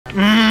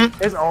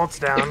His ult's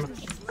down.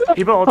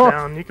 Keep ult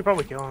down. You could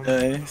probably kill him.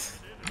 Nice.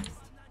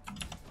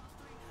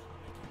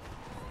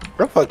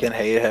 I fucking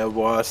hate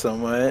Hellboy so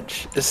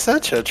much. It's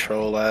such a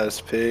troll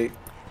ass pick.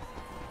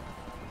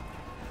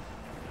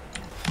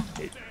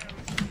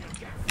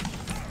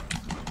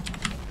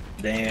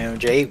 Damn,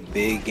 Jake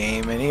big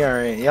gaming. He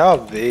already y'all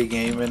big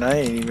gaming. I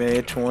ain't even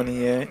at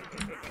 20 yet.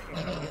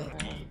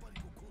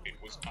 It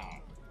was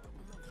I.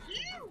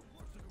 You!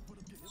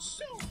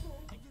 So,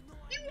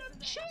 you have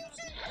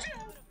chosen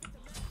death!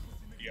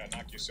 Yeah,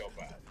 knock yourself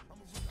out.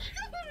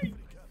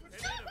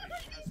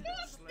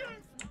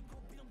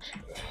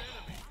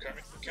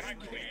 Can I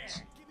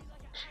please?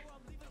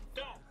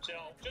 Don't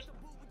tell.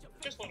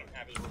 Just let him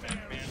have his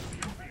revenge, man.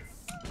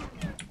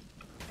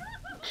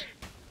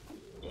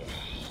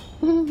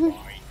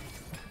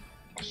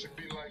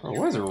 Bro,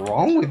 what is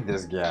wrong with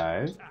this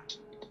guy?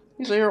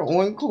 He's here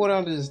on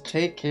cooldown to just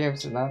take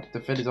camps and not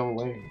defend his own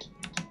lane.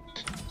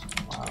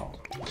 Wow.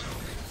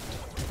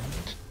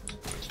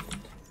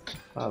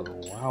 That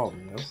was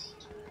wildness.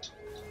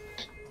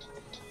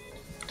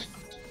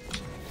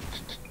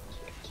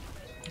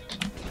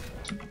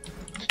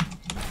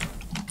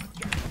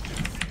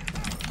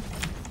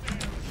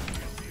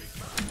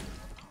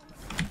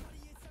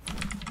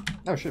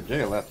 Oh shit,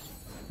 Jay left.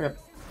 Okay.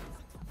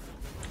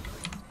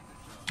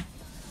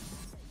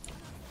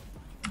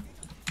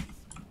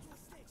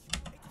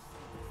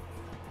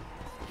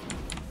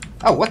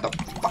 Oh, what the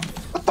fuck?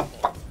 What the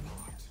fuck?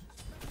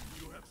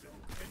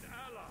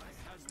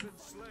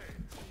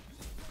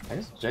 I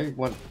guess Jay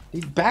went.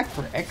 He's back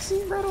for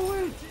Exy right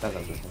away? That's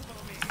not good.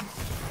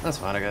 That's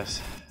fine, I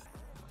guess.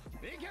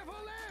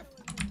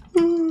 I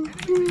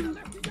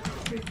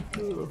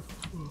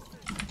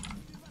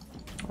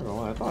don't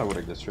know, I thought I would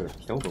have just straight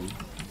up killed him.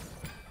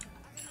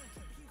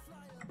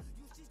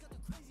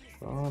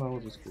 Oh, no, we'll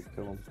just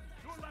kill him.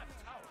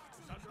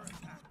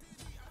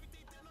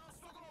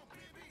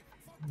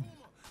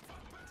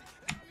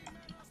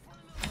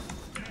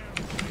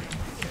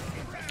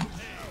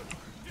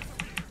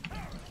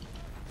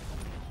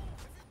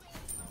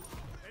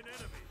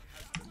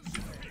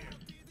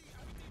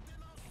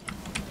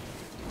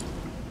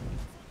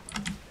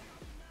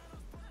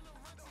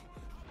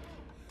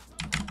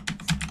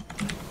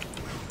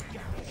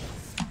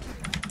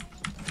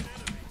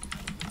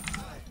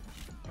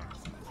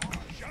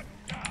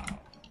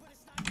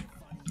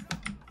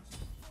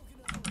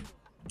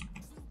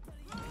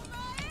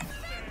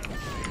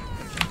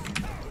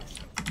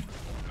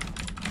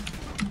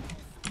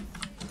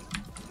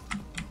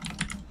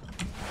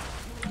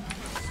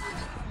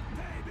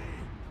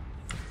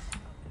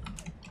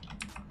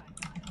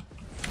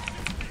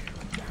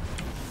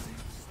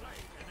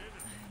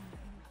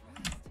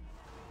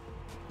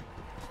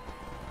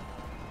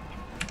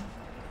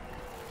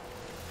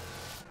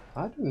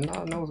 I do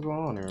not know what's going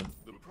on here.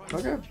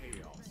 Okay.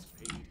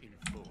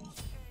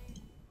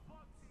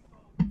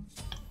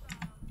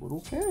 But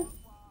okay.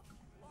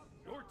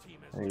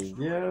 Hey,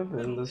 yeah,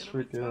 in this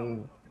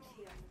freaking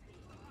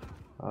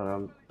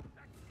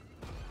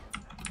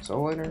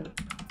so later.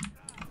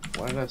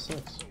 Why did I have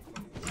 6?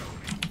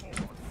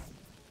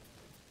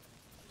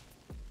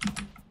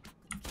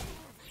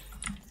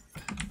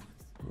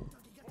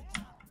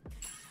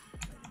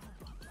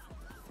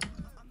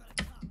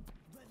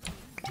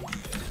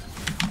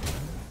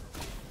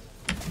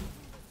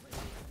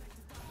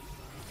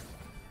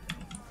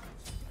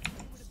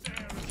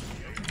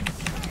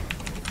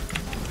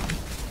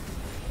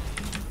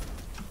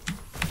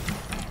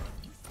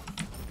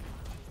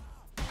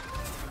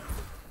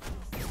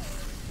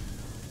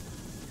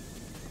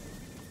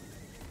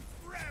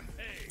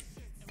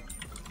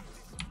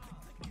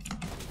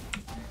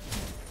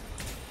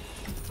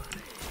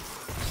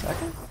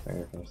 Second? I think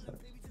I finished that.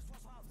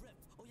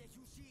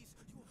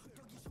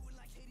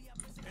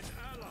 An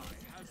ally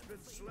has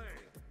been slain.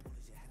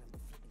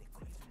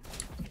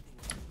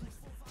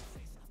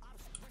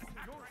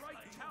 Your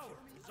right tower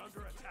is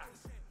under attack.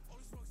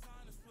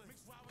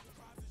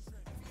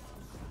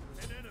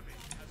 An enemy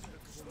has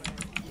been slain.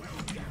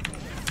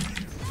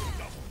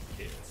 Double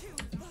kill.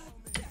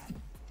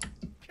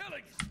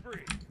 Killing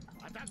spree.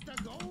 Attack the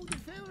gold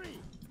fury.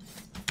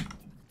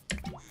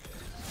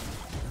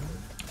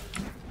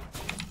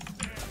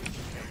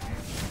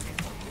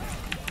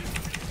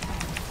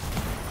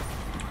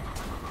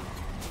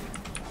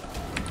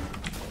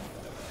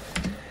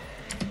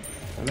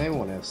 And they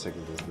won't have 6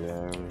 of this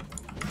game.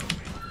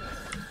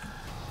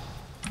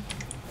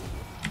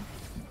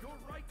 Your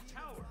right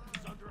tower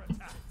is under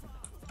attack.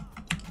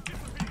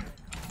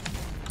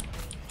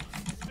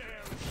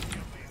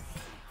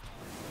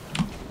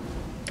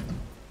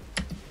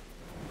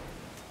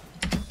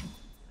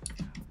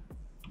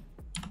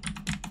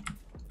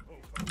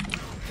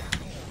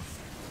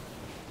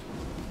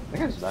 I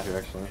think I just died here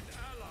actually.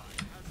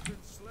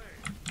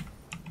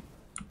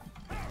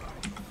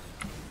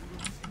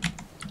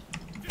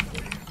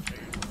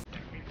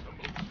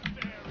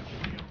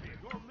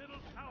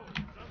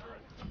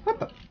 What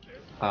the?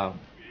 Oh.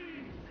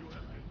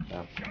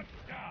 Yeah.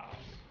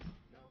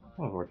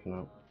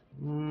 Unfortunate.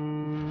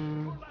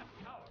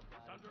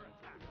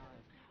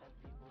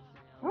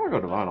 I wanna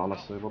go Divine,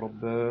 honestly, a little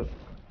bit.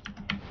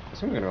 I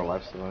think we're gonna go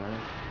Lifesteal in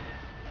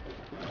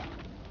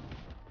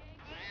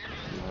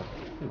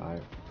here.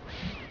 Might.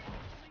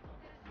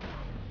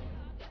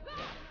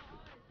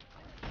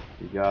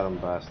 You got him,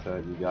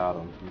 Bastard. You got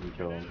him. You can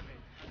kill him.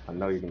 I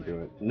know you can do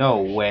it.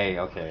 No way.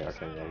 Okay, yeah,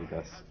 he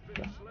does.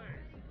 Yeah. I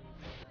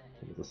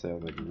was gonna say, I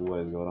was like, what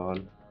is going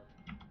on?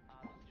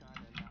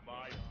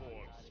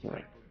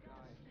 Yeah.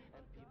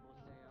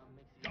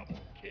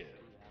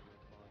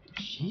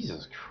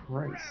 Jesus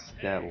Christ,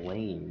 that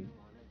lane.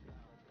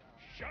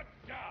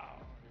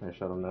 Can I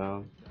shut him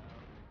down?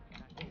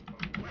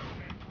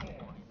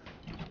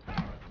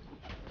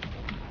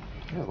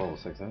 He has level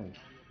 6 in.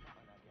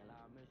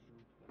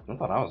 I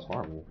thought I was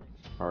farming.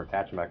 Or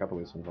catching back up at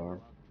least some farm.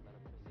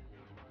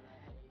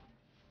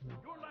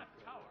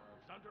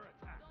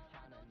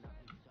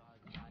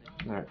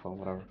 Alright, cool,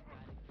 whatever.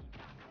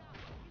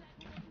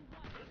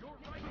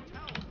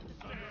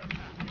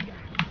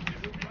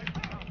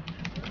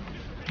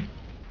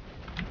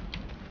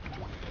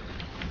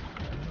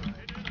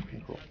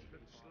 Cool.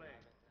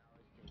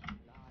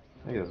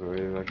 I think that's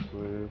wave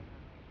actually.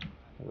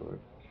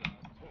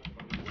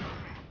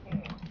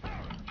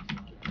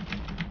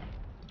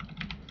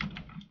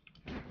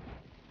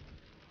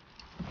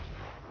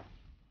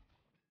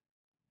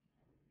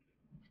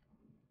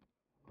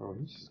 Bro,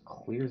 he just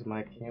clears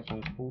my camp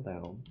on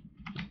cooldown.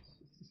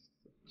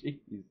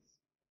 Jeez.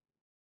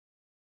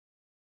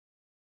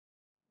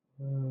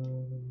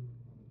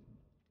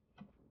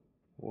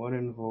 One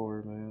in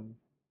four, man.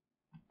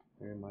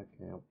 Clear my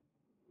camp.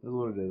 This is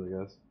what it is,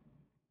 I guess.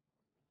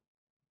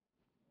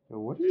 Yo,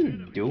 what are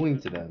you doing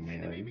to that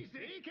man?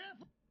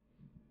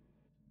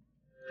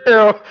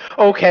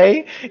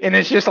 Okay, and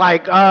it's just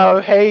like,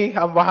 hey,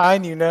 I'm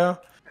behind you now.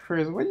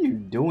 Chris, what are you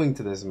doing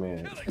to this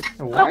man?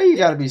 Why you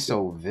gotta be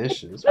so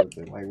vicious with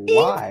it? Like,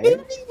 why?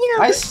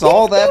 I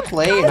saw that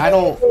play and I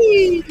don't...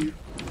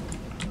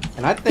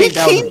 And I think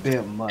that was a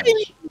bit much.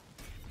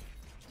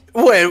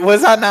 Wait,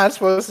 was I not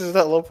supposed to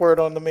teleport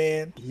on the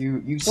man?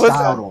 You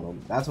styled on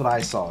him. That's what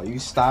I saw. You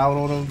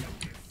styled on him.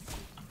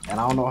 And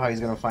I don't know how he's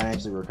gonna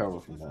financially recover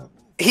from that.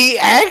 He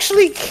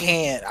actually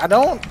can't. I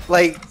don't,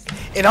 like...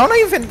 And I don't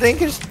even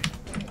think it's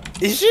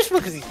just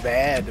because he's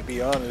bad, to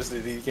be honest,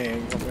 that he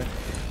can't come in.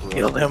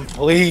 Kill him,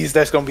 please.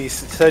 That's gonna be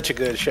such a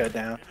good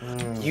shutdown.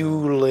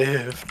 You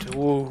lived.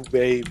 Woo,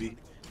 baby.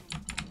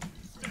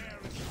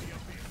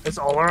 This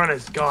Oleron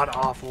is god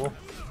awful.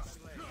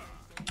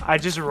 I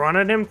just run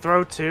at him,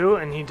 throw 2,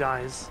 and he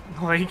dies.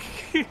 Like,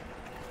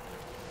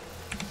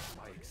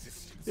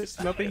 there's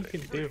nothing you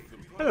can do.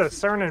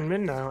 There's a Cern in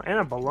mid now, and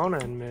a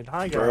Bologna in mid.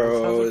 Hi guys,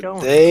 how's it Bro,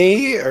 going?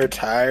 they are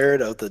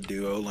tired of the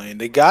duo lane.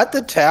 They got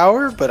the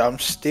tower, but I'm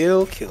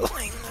still killing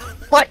them.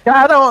 Like,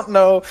 I don't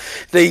know.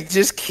 They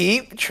just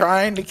keep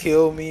trying to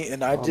kill me,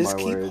 and I just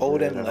keep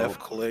holding left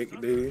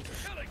click, dude.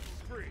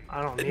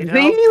 I don't need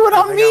help. See what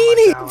I mean?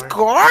 It's Tower.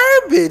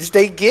 garbage.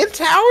 They get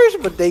towers,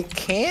 but they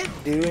can't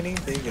do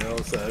anything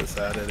else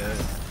outside of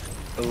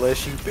that.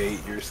 Unless you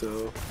bait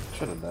yourself.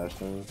 Should have dashed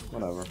in.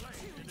 Whatever.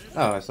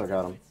 Oh, I still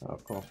got him. Oh,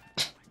 cool.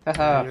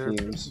 Haha,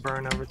 fumes.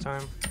 Burn over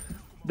time.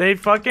 They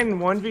fucking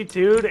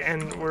 1v2'd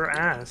and were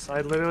ass.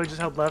 I literally just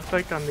held left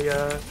click on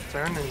the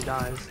turn and he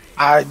dies.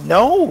 I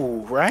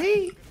know,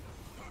 right?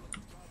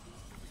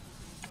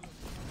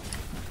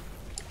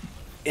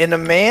 In the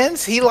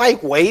man's, he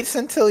like waits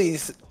until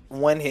he's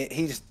one hit.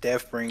 He's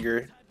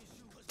Deathbringer.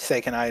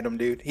 Second item,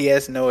 dude. He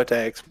has no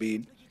attack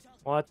speed.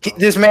 What?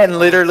 This man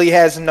literally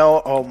has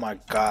no. Oh my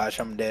gosh,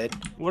 I'm dead.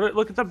 What?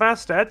 Look at the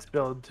Bastet's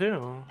build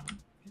too.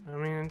 I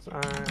mean, it's,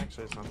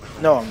 actually it's not that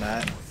bad. No, I'm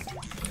not.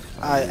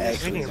 I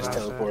actually just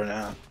teleported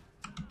out.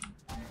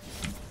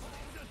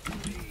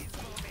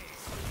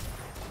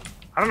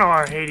 I don't know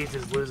why Hades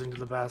is losing to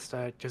the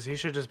Bastet, because he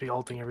should just be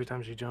ulting every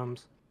time she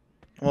jumps.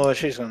 Well,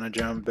 she's gonna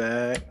jump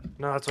back.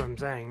 No, that's what I'm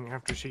saying.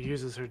 After she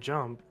uses her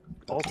jump,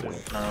 ult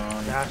it.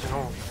 Dash and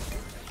ult.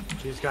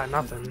 She's got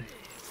nothing.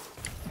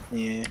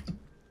 Yeah.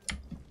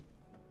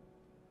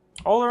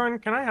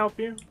 Oleron, can I help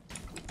you?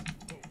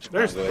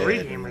 There's 3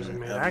 gamers in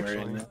mid,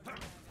 actually.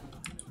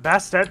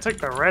 Bastet took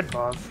the red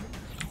buff.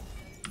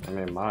 I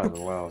mean, might as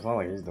well. It's not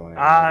like he's doing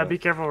it. Be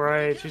careful,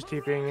 right? She's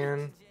TPing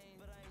in.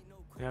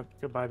 Yep,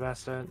 goodbye,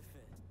 Bastet.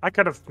 I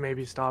could have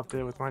maybe stopped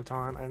it with my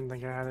taunt. I didn't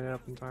think I had it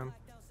up in time.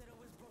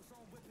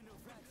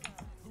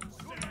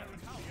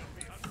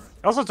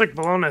 It also took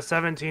Bologna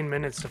 17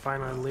 minutes to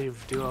finally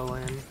leave duo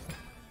lane.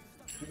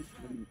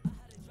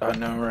 I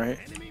know, right?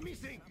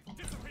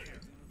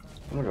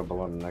 I'm gonna go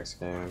below the next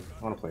game.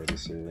 I wanna play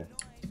DC.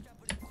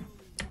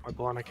 Or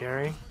Bologna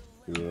carry.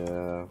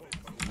 Yeah.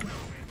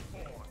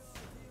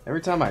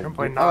 Every time I...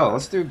 play Oh,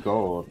 let's do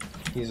gold.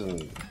 He's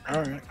in...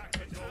 Alright.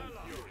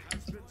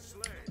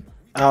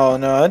 Oh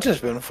no, I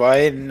just been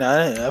fighting.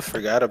 I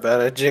forgot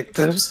about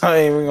adjectives. I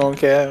ain't even gonna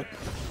cap.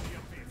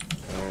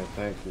 Alright,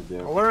 thank you,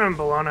 dude. Oleron and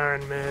Bologna are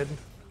in mid.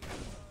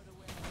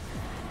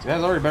 This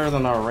guy's already better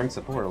than our ranked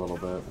support a little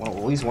bit. Well,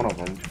 at least one of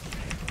them.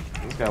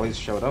 This guy at least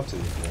showed up to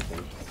these, I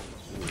think.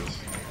 Jesus.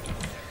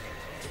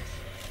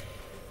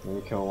 Let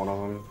me kill one of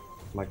them.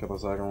 Might kill the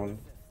second one.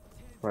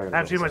 Right, I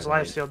have too much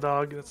right. lifesteal,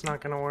 dog. That's not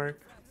gonna work.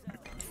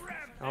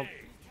 Oh,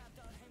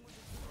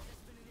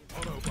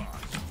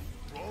 Autobots,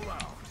 roll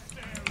out.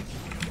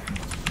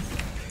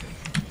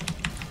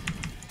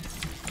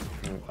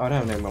 I don't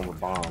have anyone with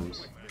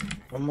bombs.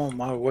 I'm on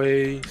my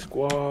way,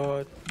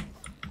 squad.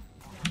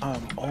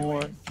 I'm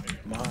on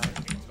my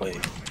way.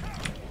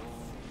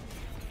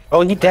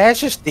 Oh, he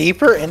dashes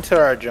deeper into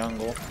our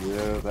jungle.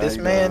 Yeah, This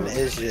man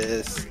is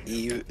just,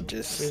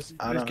 these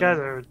I don't guys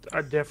know. are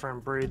a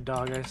different breed,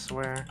 dog. I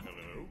swear.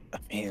 I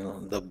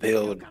mean, the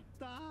build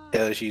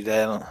tells you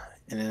that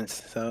in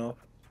itself.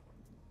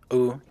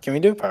 Ooh, can we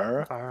do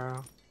pyro?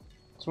 Pyro.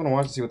 Just want to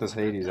watch to see what this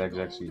Hades egg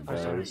actually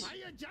does.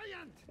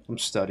 I'm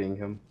studying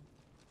him.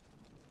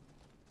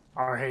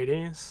 Our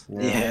Hades.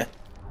 Yeah.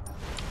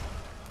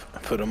 I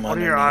put him What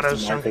are your underneath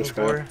autos the chunking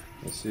microscope. for?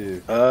 Let's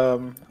see.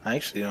 I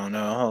actually don't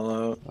know.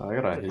 Hold up. I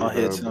got a I'll hit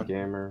hero some.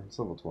 gamer. It's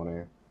level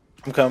 20.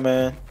 I'm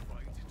coming.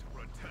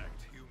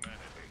 Protect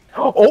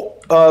humanity.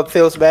 Oh,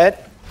 feels bad.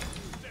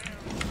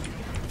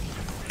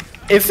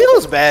 It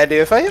feels bad,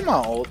 dude. If I hit my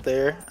ult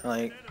there,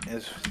 like,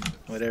 it's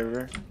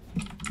whatever.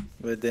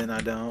 But then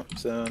I don't,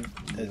 so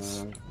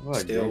it's I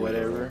like still gamer,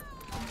 whatever.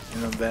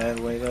 In a bad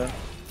way, though.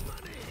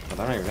 But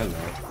I don't even in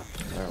there.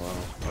 Alright, well,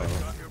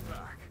 whatever.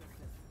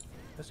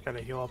 Just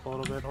gotta heal up a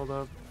little bit. Hold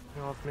up.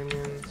 Heal off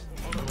minions.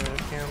 Okay,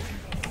 camp.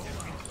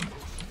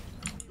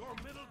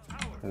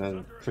 And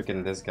then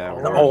freaking this guy.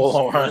 Oh,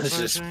 Oh, split it's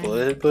just pushing.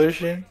 split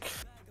pushing.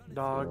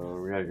 Dog.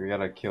 We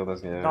gotta kill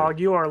this guy. Dog,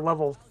 you are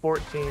level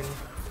 14.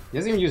 He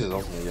doesn't even use his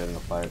ultimate yet in the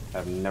fight.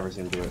 I've never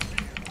seen him do it.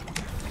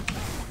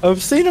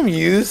 I've seen him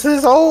use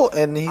his ult,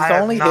 and he's I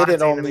have only not hit it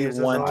seen on him me use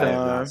his one ult. I have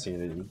not time. seen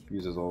him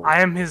use his ult.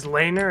 I am his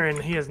laner,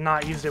 and he has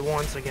not used it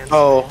once against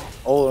Oh, me.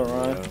 ult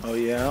run. Yeah. Oh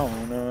yeah, I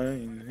don't know. I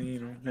ain't seen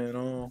him at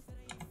all.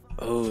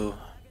 Oh,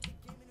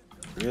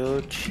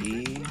 grilled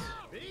cheese,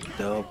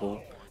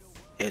 double.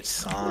 It's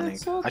Sonic.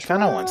 It's a I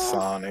kind of want trap.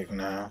 Sonic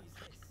now.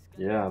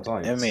 Yeah, I'm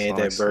telling you. That made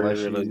Sonic that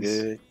burger look slushies.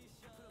 good.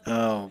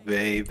 Oh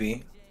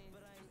baby,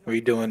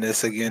 we doing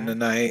this again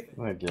tonight.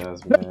 I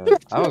guess, man.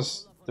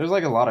 There's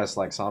like a lot of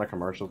like Sonic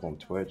commercials on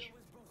Twitch.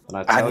 And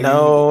I tell I you,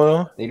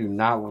 know. they do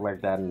not look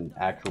like that in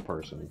actual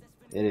person.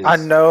 It is. I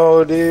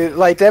know, dude.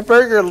 Like that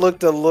burger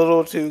looked a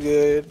little too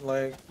good.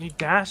 Like He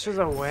dashes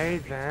away,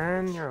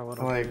 then you're a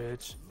little Like,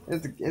 bitch.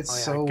 It's Oh yeah,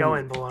 so. go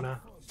in, Bologna.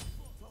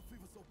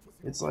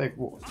 It's like,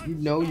 well, you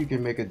know, you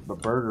can make a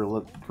burger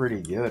look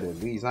pretty good at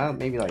least. Not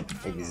maybe like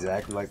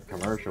exactly like the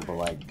commercial, but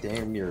like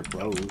damn near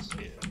close.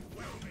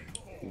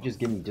 You just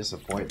give me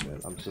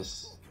disappointment. I'm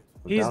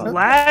He's done.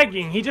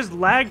 lagging. He just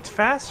lagged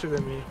faster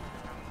than me.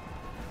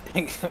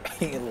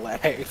 he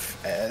lagged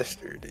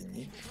faster than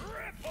you.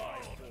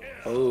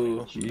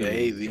 Oh Jeez.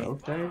 baby,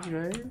 Okay,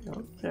 Jay.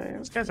 Okay.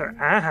 These guys are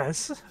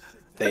ass.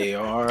 they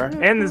are.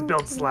 And this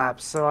build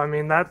slaps, so I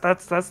mean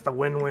that's the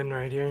win-win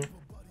right here.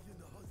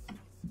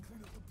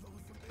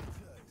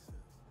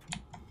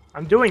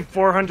 I'm doing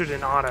 400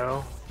 in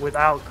auto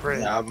without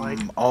crit. I'm Like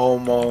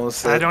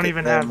almost. I at don't the-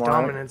 even that have mark.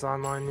 dominance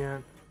on mine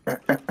yet.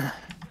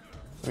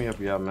 Let me help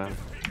you out, man.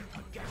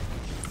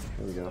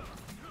 There we go.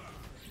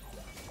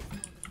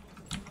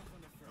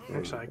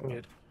 Actually, I can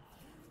get.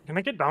 Can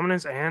I get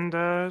dominance and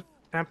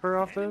temper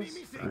off this?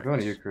 I'm going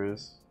to you,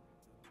 Chris.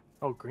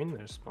 Oh, green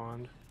there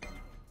spawned.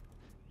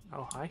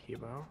 Oh, hi,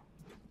 Hebo.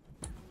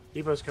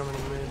 Hebo's coming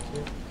in mid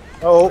too.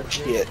 Oh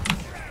shit.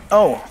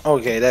 Oh,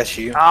 okay, that's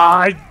you.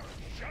 I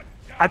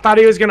thought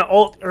he was gonna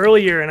ult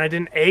earlier, and I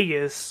didn't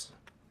Aegis,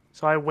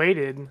 so I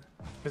waited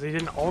because he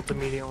didn't ult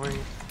immediately.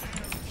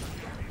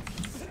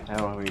 I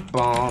don't have any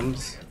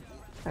bombs.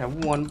 I have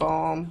one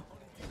bomb.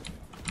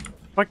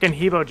 Fucking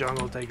Hebo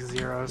jungle takes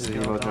 0 Is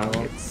skill, Hebo dog.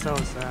 jungle? It's so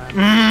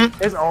sad.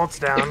 His ult's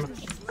down.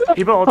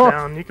 Hebo ult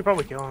down. You could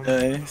probably kill him.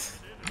 Nice.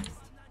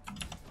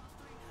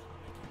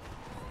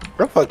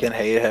 I fucking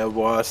hate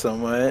Hellboy so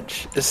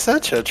much. It's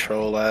such a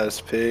troll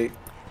ass pick.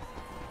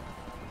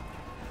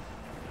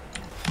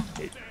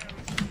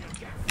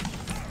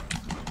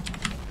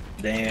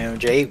 Damn,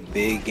 Jake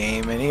big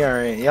gaming. He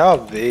alright. Y'all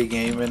big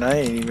gaming. I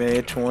ain't even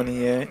at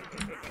 20 yet.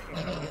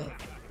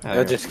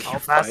 I just keep Oh,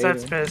 fast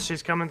that's fighting. pissed.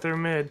 She's coming through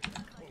mid.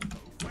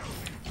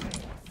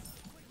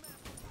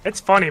 It's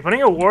funny,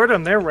 putting a ward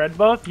on their red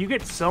buff, you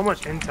get so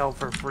much intel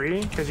for free,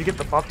 because you get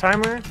the buff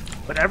timer,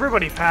 but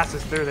everybody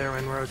passes through there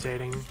when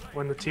rotating,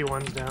 when the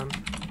T1's down.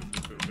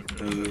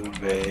 Ooh,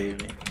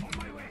 baby.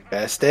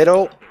 Best it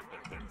ult.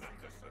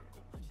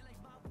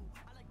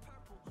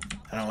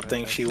 I don't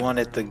think she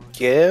wanted to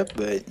get,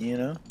 but you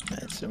know,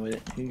 that's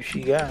who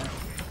she got.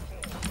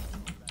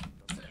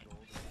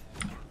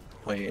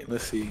 Wait,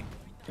 let's see.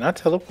 Can I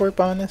teleport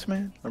behind this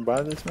man? Or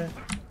by this man?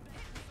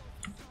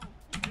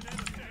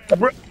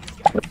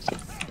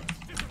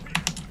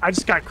 I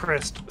just got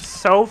Chris'd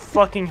so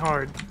fucking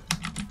hard.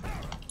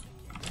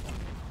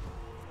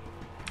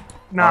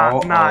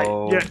 Nah,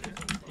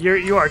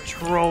 you are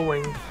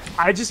trolling.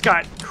 I just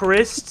got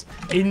Chris'd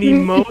in the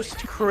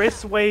most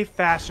Chris way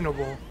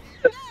fashionable.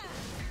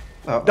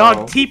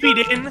 Dog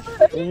TP'd in,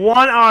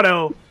 one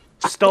auto,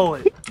 stole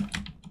it.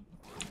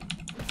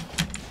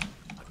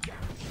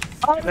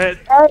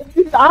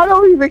 I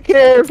don't even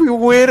care if we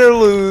win or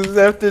lose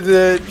after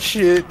that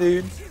shit,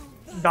 dude.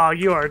 Dog,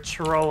 you are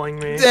trolling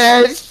me.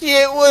 That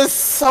shit was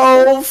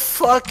so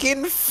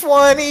fucking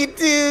funny,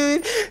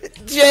 dude.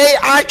 Jay,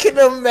 I can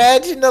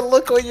imagine the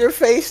look on your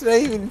face, not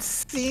even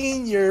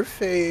seeing your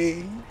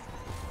face.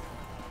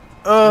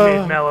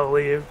 Made Mello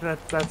leave.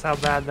 That's how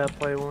bad that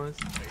play was.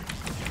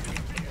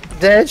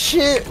 That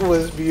shit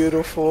was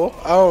beautiful.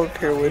 I don't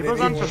care what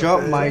on anyone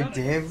Jump says. my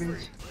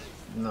damage?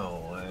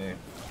 No way.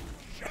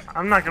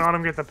 I'm not gonna let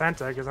him get the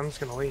penta because I'm just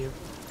gonna leave.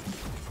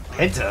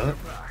 Penta?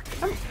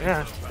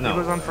 Yeah, No he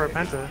was on way. for a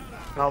penta.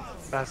 Oh,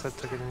 Bassett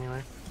took it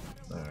anyway.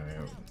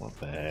 Alright, what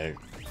the heck?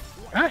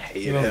 I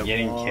hate You know, him.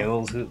 getting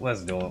kills?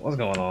 What's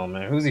going on,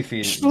 man? Who's he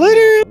feeding?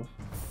 Literally,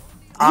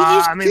 he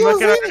just I mean, look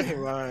kills at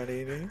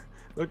anybody, dude.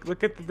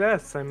 look at the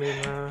deaths. I mean,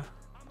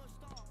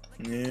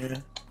 Yeah.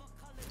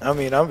 I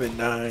mean, I've been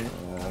dying.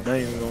 Not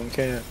even gonna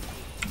care.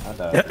 I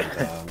died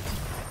 3 times.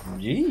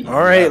 Gee.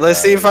 All right, let's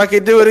see if I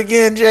can do it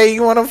again, Jay.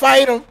 You want to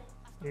fight him?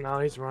 no,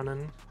 he's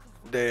running.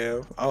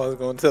 Damn, I was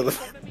gonna tell him.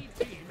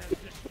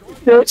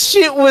 That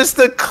shit was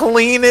the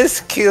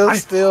cleanest kill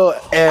still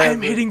ever.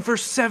 I'm hitting for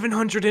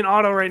 700 in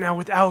auto right now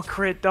without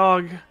crit,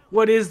 dog.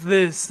 What is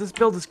this? This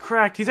build is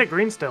cracked. He's at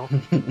green still.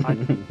 I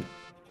don't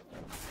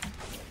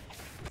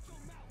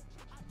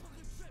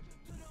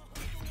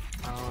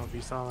know if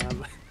you saw that.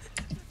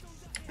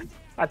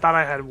 I thought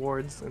I had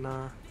wards, and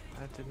I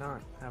did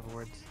not have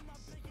wards.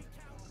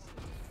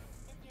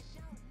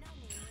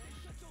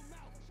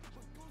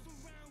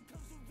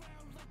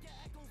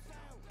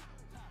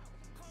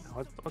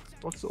 Now,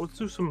 let's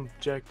do some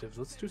objectives.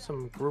 Let's do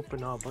some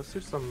grouping up. Let's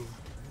do some.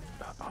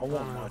 I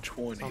want my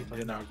 20, something.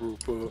 then I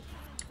group up.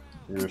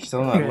 You're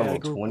still not Yeah, level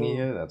group 20 up.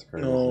 yet? That's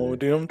crazy. No,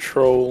 dude, I'm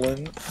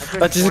trolling.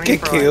 took I just 20 get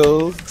for,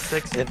 kills.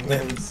 6 and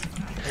then- wins.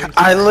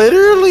 I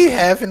literally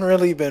haven't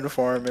really been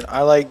farming.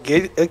 I like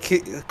get a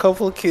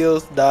couple of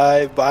kills,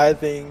 die, buy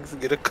things,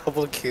 get a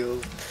couple of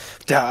kills,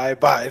 die,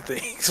 buy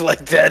things.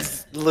 Like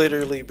that's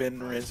literally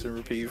been rinse and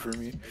repeat for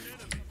me.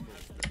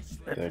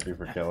 Thank you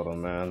for killing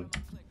him, man.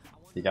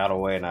 He got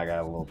away and I got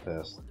a little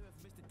pissed.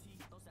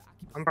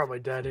 I'm probably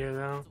dead here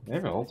though. You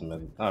have an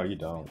ultimate. Oh, you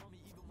don't.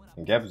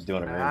 And Geb's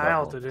doing a great I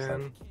job. ulted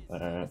in.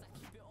 Alright.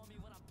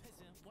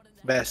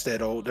 Bash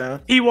that old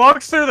down. He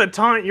walks through the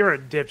taunt. You're a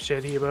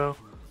dipshit, Hebo.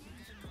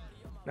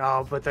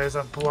 No, but there's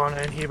a Bellona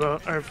and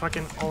Hebo or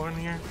fucking Owen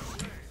here.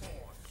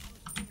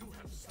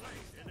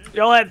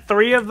 Y'all had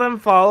 3 of them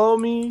follow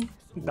me,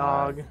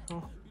 dog.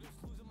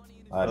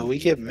 Oh, we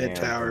get mid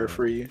tower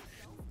for you.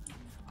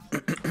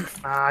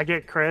 I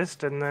get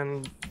Christ and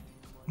then.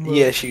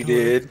 Yes, you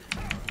did.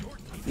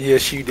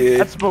 Yes, you did.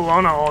 That's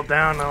Bellona all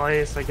down at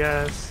least, I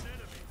guess.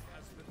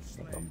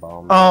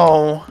 Bomb.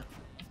 Oh, Uh,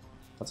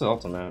 That's an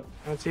ultimate.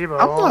 That's Hebo.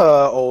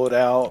 I'm old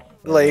out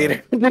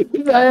later.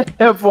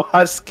 That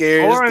boy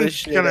scares the Owen's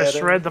shit gonna out of me.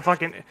 shred the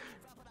fucking.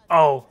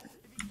 Oh,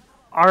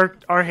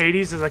 our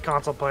Hades is a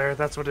console player.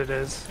 That's what it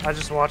is. I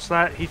just watched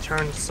that. He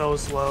turns so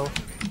slow,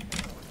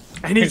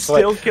 and he It's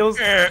still like, kills.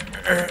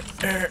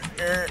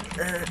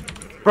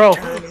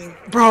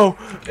 Bro,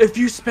 if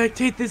you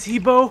spectate this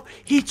Hebo,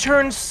 he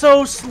turns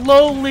so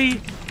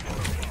slowly.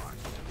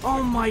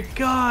 Oh my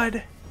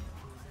god.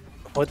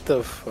 What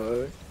the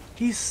fuck?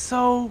 He's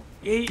so...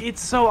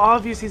 It's so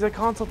obvious he's a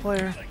console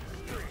player.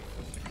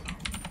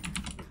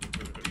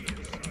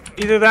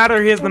 Either that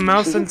or he has the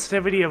mouse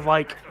sensitivity of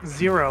like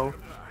 0.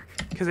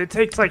 Because it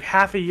takes like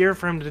half a year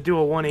for him to do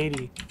a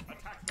 180.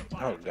 Oh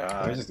Let me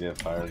god. just get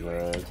fired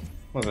red.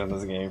 Let's end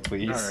this game,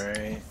 please.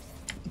 Alright.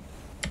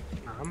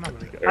 Nah, I'm not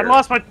gonna go. I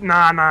lost my...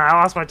 Nah, I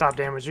lost my top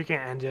damage. You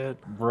can't end it.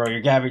 Bro,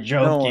 you gotta be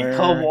joking. Don't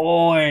Come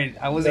worry. on.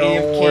 I was Don't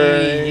AFK.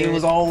 worry. It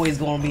was always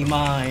gonna be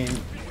mine.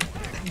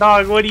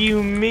 Dog, what do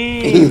you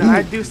mean?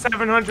 I do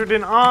 700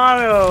 in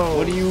auto.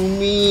 What do you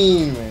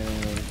mean, man?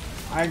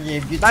 I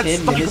gave you 10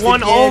 That's like minutes one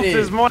to get ult it.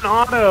 is one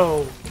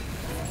auto.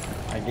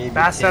 I gave you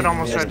Bassett 10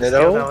 almost tried minutes. to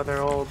steal Ditto? that with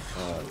their ult.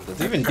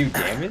 Does it even do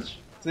damage?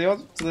 To the,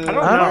 I don't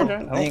I know.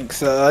 don't think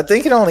so. I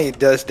think it only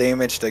does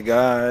damage to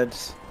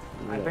gods.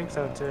 I think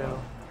so too.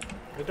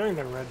 They're doing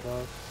their red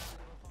buff.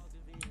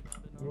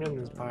 I'm getting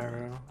this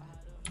pyro.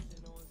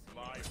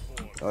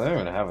 Oh, they don't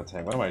even have a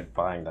tank. What am I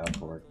buying that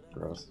for?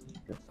 Gross.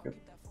 Good.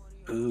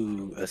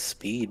 Ooh, a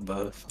speed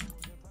buff.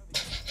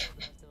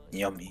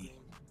 Yummy.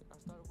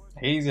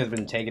 Hades has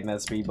been taking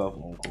that speed buff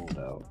on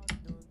cooldown.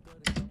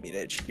 Give me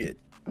that shit.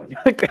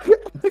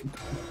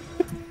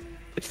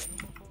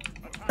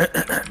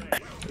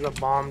 There's a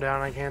bomb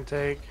down I can't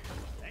take.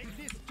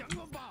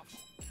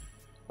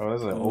 Oh,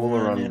 there's an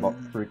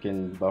Oleron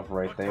freaking buff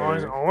right there. Oh,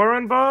 is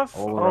Oleron buff?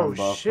 Oleron Oh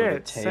buff for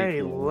shit, the say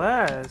taking.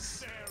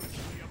 less.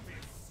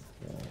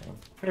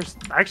 There's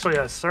actually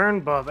a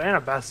CERN buff and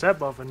a Bassett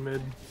buff in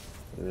mid.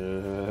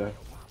 I'm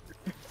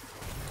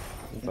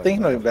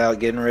Thinking about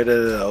getting rid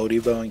of the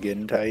Odibo and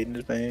getting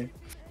Titan's Bane.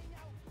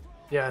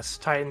 Yes,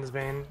 Titan's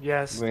Bane.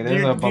 Yes. Wait, Do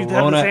there's you- a do you have the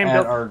Bellona same at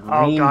build? our green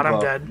Oh god, I'm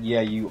buff. dead.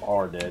 Yeah, you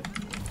are dead.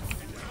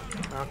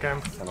 Okay.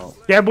 I don't...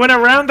 Yeah, went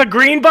around the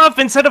green buff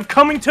instead of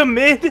coming to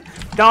mid?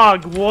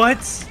 Dog,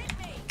 what?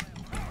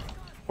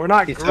 We're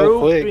not He's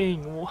so quick.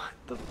 grouping. What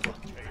the fuck?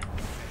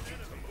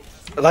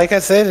 Like I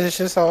said, it's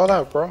just all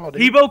out brawl.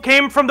 Dude. Hebo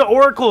came from the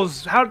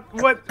oracles.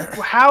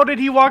 How did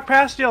he walk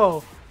past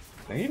y'all?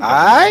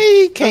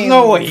 I came. There's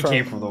no way he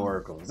came from the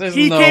oracles. There's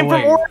He no came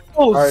way. from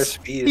oracles.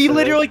 RSP He is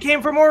literally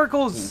came from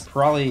oracles. He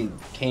probably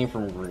came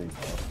from green.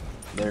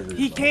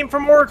 He came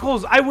from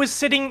oracles. I was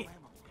sitting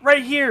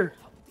right here,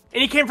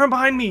 and he came from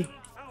behind me,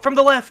 from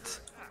the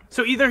left.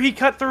 So either he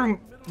cut through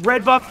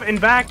red buff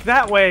and back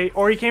that way,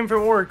 or he came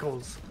from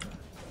oracles.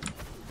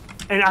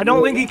 And I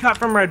don't think he cut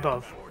from red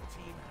buff.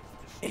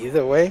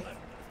 Either way.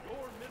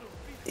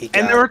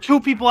 And there were 2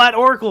 people at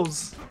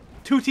oracles,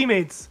 2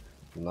 teammates.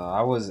 No,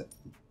 I was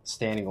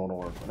standing on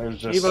oracle. There's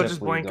just Hebo just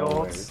simply blank no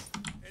ults.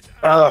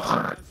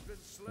 Ugh.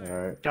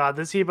 Alright. God,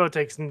 this Hebo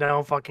takes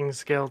no fucking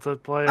skill to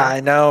play. I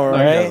know, No,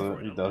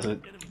 right? he does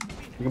it.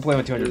 You can play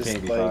with 200 Just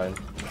and be like-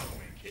 fine.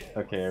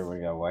 Okay,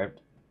 everybody got wiped.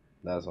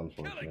 That's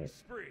unfortunate.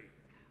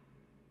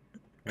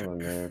 Come on,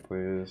 man,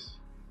 please.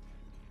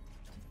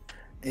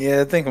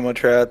 Yeah, I think I'm gonna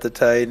try out the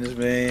Titans,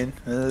 man.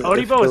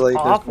 Odibo is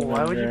awful.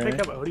 Why would you pick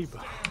up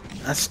Odibo?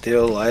 I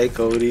still like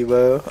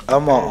Odibo.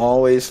 I'm gonna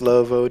always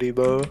love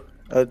Odibo.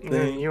 I Man,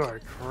 think. you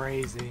are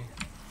crazy.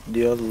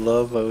 You'll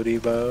love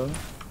Odibo.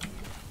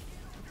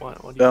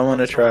 What do I'm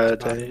gonna so try much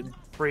it, about Titan.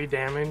 Free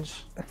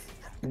damage.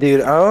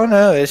 Dude, I don't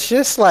know. It's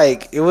just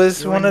like it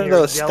was You one and of your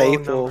those yellow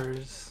staple.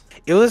 numbers.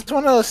 It was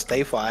one of those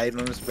staple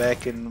items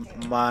back in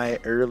my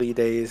early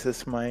days of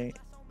Smite.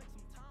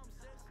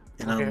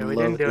 And Okay, I we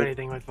didn't loved do it.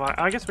 anything with.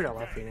 I guess we got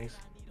left Phoenix.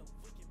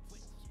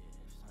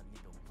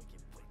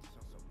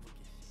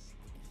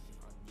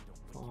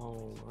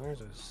 Oh, there's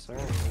a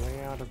CERN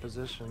way out of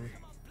position.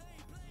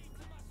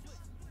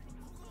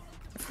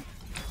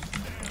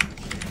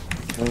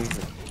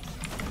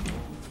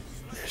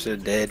 There's a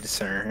dead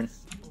CERN.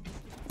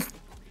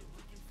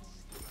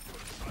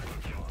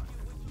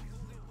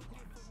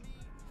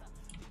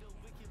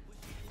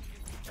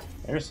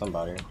 There's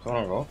somebody.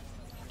 Someone go.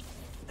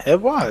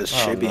 Headwise Oh,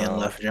 should be in no.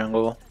 left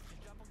jungle.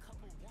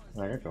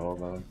 No, you're cool,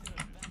 man.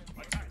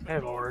 I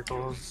have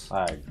oracles.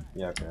 Alright,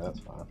 yeah, okay, that's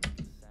fine.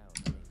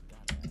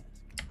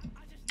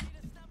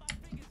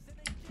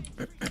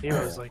 He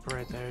was like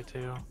right there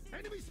too.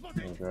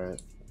 Okay.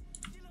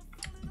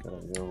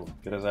 Go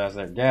get his ass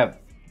there. Gab!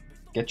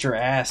 Get your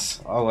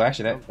ass! Oh,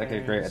 actually, that could be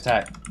great.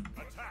 Attack.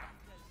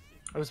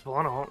 I was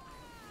pulling ult.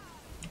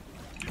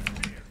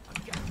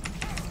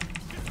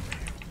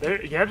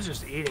 Gab's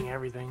just eating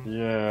everything.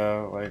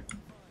 Yeah, like.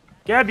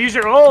 Gab, use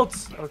your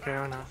ults! Okay,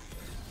 or not.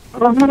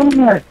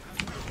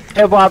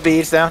 Headwise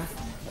beats down.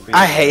 be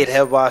I hate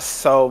Headwise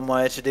so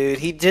much, dude.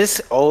 He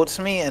just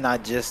ults me and I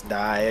just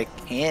die. I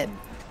can't.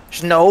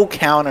 There's no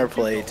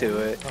counterplay to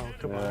it. Oh,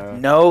 come on. Yeah.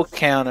 No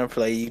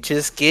counterplay. You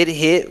just get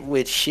hit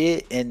with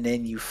shit and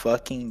then you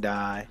fucking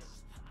die.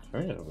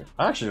 I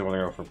actually want to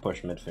go for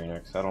push mid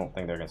Phoenix. I don't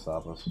think they're gonna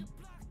stop us.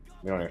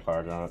 We don't need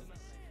fire on it.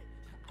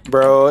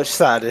 Bro,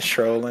 Side is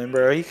trolling,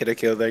 bro. He could have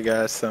killed that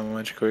guy so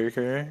much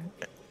quicker.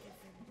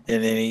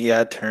 And then he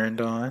got turned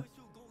on.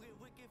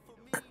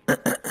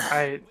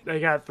 They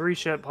got 3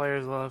 shit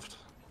players left.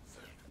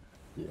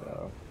 Yeah.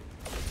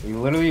 We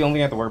literally only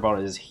have to worry about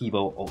is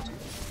Hebo ultimate.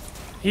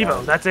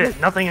 Hebo, that's it.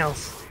 Nothing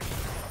else.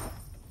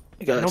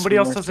 He got Nobody some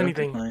else more does stuff to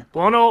anything. play.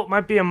 Blown ult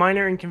might be a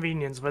minor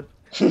inconvenience, but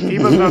if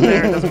Hebo's not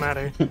there, it doesn't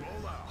matter.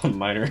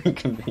 Minor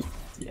inconvenience.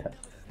 Yeah.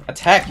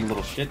 Attack, you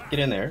little shit. Get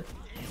in there.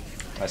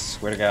 I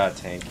swear to God,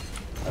 tank.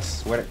 I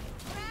swear to.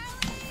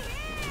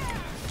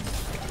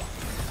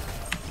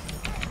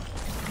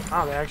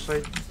 Oh, they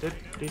actually did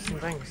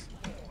decent things.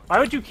 Why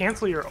would you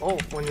cancel your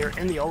ult when you're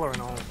in the ult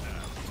and all?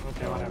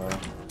 Okay, whatever.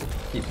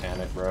 Keep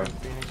panic, bro.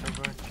 Phoenix real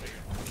quick.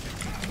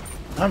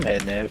 I'm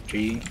heading to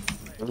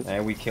FG.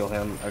 And we kill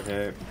him.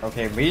 Okay.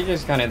 Okay, we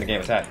just kind of in the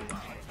game. Attack.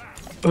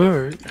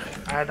 Alright.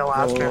 I had to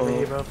last grab the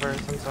Oh. Evo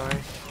first, I'm sorry.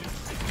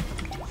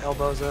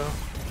 Elbozo.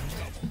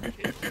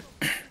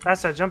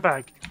 That's that jump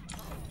back.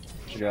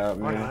 She got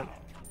me. Why not?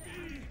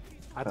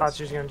 I thought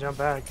she was gonna jump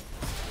back.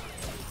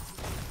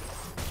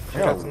 She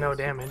Yeah. does no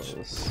damage.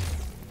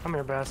 Come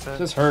here, Bassett.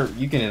 Just hurt.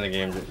 You can end the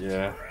game.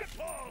 Yeah.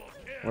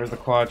 Where's the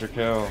quadra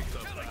kill?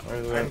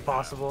 Where's it?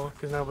 Impossible,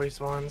 because nobody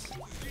spawns.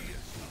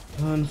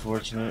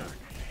 Unfortunate.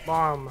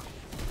 Bomb.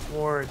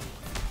 Ward.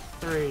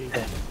 3.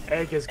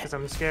 Egg is because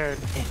I'm scared.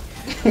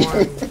 1.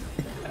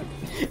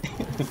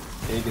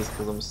 Egg is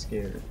because I'm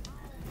scared.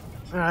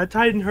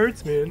 Titan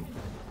hurts, man.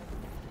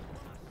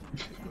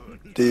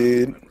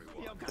 Dude,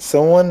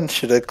 someone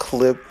should have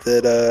clipped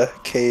that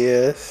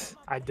KS.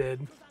 I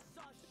did.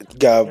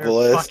 God You're a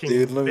bless, fucking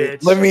dude.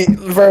 bitch. Let me,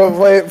 bro.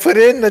 Wait, put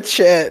it in the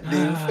chat,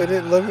 dude. Put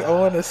it. Let me. I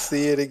want to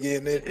see it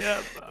again.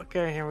 Yep.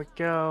 Okay, here we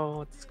go.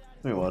 Let's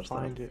Let me watch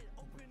find that. it.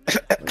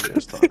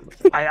 Let's talk about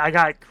that. I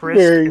got Chris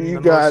Bro, in you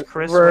the got, most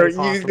Chris bro. way You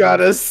possible.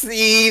 gotta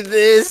see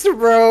this,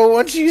 bro.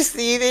 Once you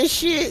see this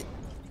shit,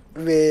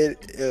 man,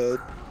 it'll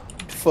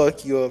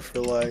fuck you up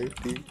for life,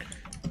 dude.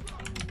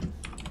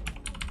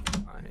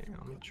 Let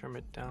me trim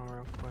it down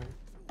real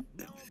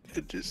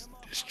quick. Just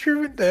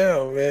trim it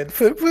down, man.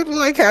 Put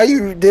like how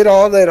you did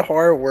all that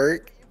hard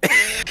work.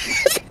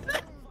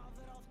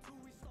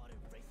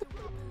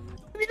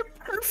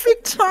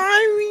 perfect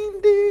timing,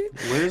 dude.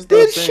 Where's the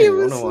That thing? shit I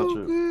was wanna so watch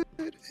it.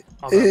 good.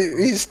 Oh, that's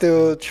He's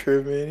still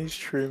trimming. He's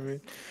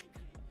trimming.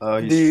 Oh,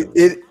 he's Dude,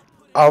 true.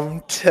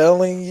 I'm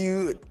telling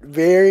you,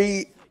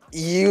 Barry,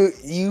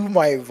 you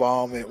might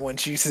vomit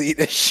once you see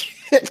this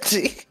shit,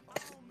 dude.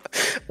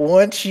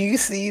 Once you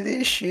see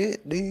this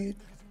shit, dude.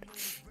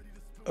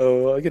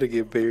 Oh, I gotta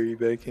get Barry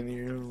back in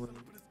here.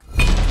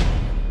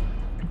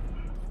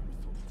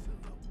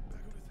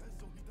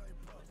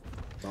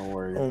 Don't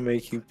worry. I'll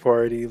make you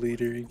party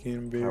leader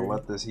again, Barry. I'll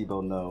let this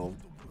Hebo know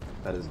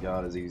that his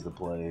god is easy to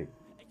play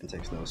and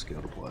takes no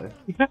skill to play.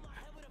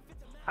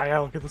 I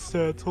gotta look at the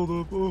stats.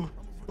 Hold up.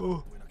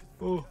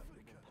 Oh.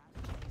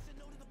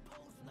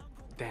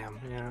 Damn,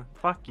 yeah.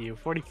 Fuck you.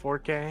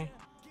 44k.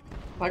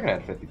 I could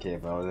have had 50k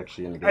if I was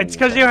actually in the game. It's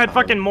because you had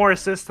fucking more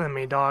assists than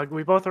me, dog.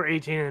 We both were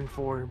 18 and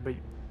 4, but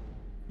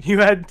you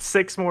had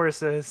 6 more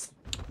assists.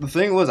 The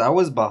thing was, I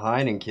was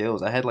behind in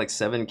kills. I had like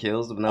 7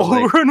 kills, and I was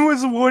like, Olrun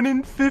was 1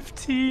 in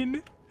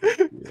 15. yeah.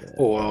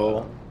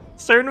 Whoa.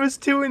 CERN was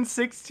 2 in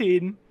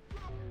 16.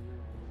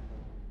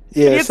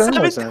 Yeah, He had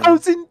Sun was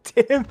 7,000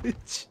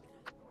 damage.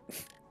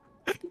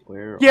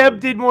 Where Yeb are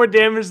did you? more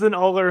damage than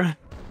Olrun.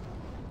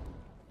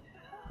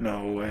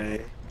 No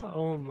way.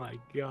 Oh my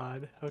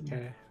god.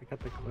 Okay, I got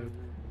the clip.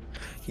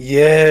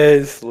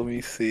 Yes, let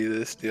me see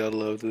this, dude. I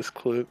love this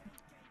clip.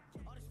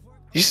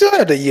 You still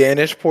have the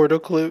Yanish portal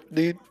clip,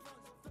 dude?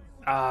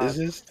 Is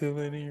it still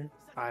in here?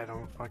 I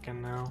don't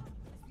fucking know.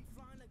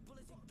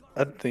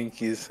 I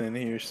think it's in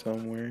here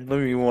somewhere. Let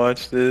me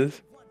watch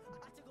this.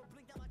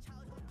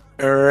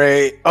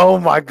 Alright. Oh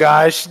my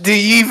gosh. Do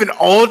you even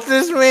ult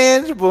this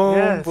man? Boom,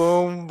 Yes,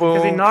 boom,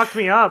 because he boom. knocked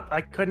me up.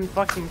 I couldn't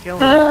fucking kill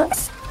him. Can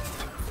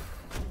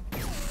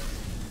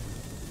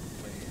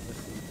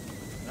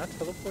I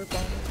teleport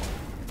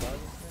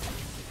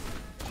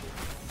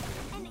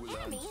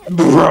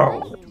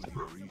Bro!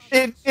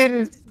 It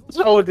is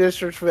so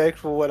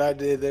disrespectful what I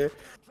did there.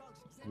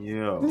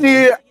 Yo.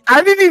 Yeah,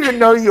 I didn't even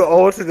know you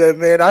ulted that,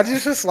 man. I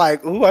just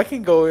like, ooh, I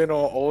can go in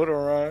on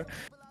Ultron.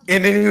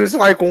 And then he was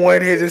like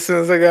one hit as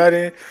soon as I got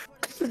in.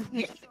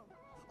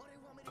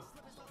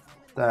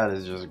 That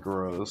is just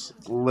gross.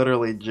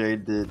 Literally, Jay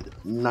did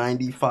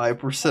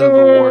 95% of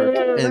the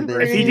work, and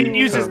then If he didn't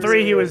use his comes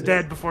 3, he in. was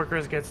dead before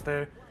Chris gets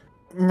there.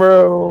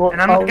 Bro.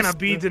 And I'm not gonna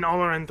beat an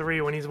Olrun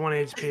 3 when he's 1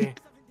 HP.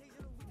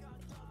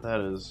 That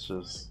is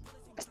just...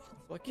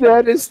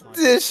 That is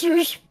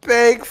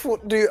disrespectful.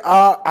 Dude,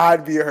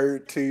 I'd be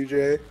hurt too,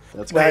 Jay.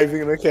 That's Not great.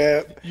 even gonna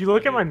cap. You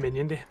look at my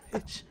minion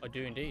damage. I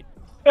do indeed.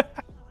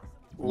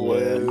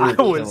 Well, I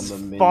killing was the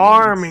minions.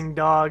 farming,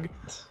 dog.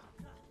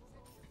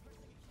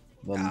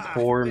 Them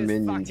poor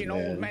minions,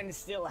 man.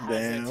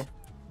 Damn.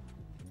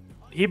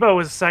 Hebo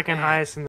was second highest in